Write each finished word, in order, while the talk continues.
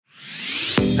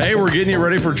Hey, we're getting you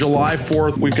ready for July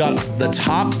 4th. We've got the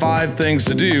top 5 things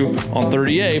to do on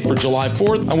 30A for July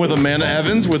 4th. I'm with Amanda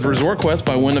Evans with Resort Quest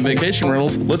by Wyndham Vacation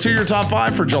Rentals. Let's hear your top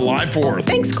 5 for July 4th.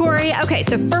 Thanks, Corey. Okay,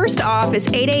 so first off is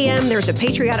 8 a.m. There's a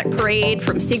patriotic parade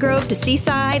from Seagrove to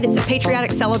Seaside. It's a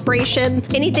patriotic celebration.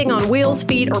 Anything on wheels,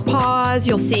 feet, or paws.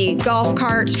 You'll see golf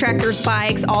carts, tractors,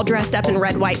 bikes, all dressed up in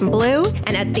red, white, and blue.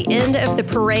 And at the end of the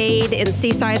parade in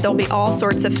Seaside, there'll be all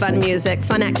sorts of fun music,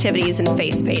 fun activities, and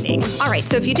face painting. All right,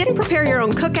 so if you didn't prepare your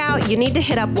own cookout, you need to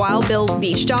hit up Wild Bill's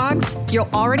Beach Dogs. You'll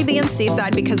already be in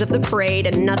Seaside because of the parade,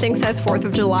 and nothing says 4th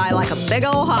of July like a big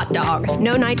old hot dog.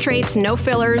 No nitrates, no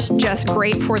fillers, just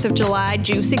great 4th of July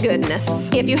juicy goodness.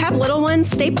 If you have little ones,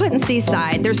 stay put in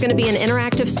Seaside. There's going to be an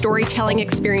interactive storytelling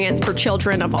experience for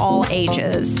children of all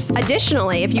ages.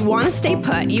 Additionally, if you want to stay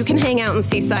put, you can hang out in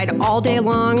Seaside all day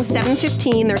long.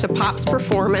 7:15, there's a Pops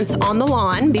performance on the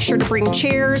lawn. Be sure to bring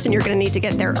chairs, and you're going to need to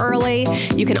get there early.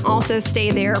 You can also stay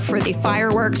there for the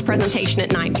fireworks presentation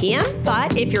at 9 p.m.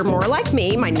 But if you're more like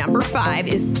me, my number 5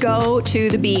 is go to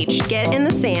the beach. Get in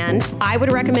the sand. I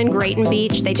would recommend Grayton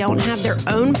Beach. They don't have their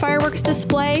own fireworks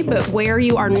display, but where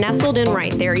you are nestled in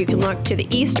right there, you can look to the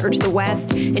east or to the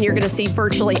west, and you're going to see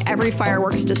virtually every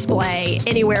fireworks display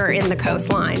anywhere in the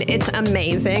coastline. It's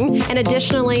amazing. And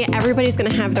additionally, everybody's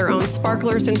going to have their own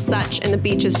sparklers and such, and the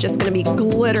beach is just going to be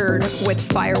glittered with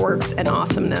fireworks and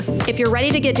awesomeness. If you're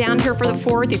ready to get down here for the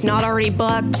 4th, you've not already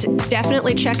booked,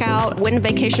 definitely check out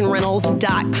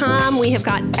wyndhamvacationrentals.com. We have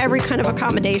got every kind of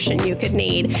accommodation you could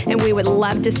need, and we would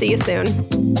love to see you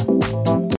soon.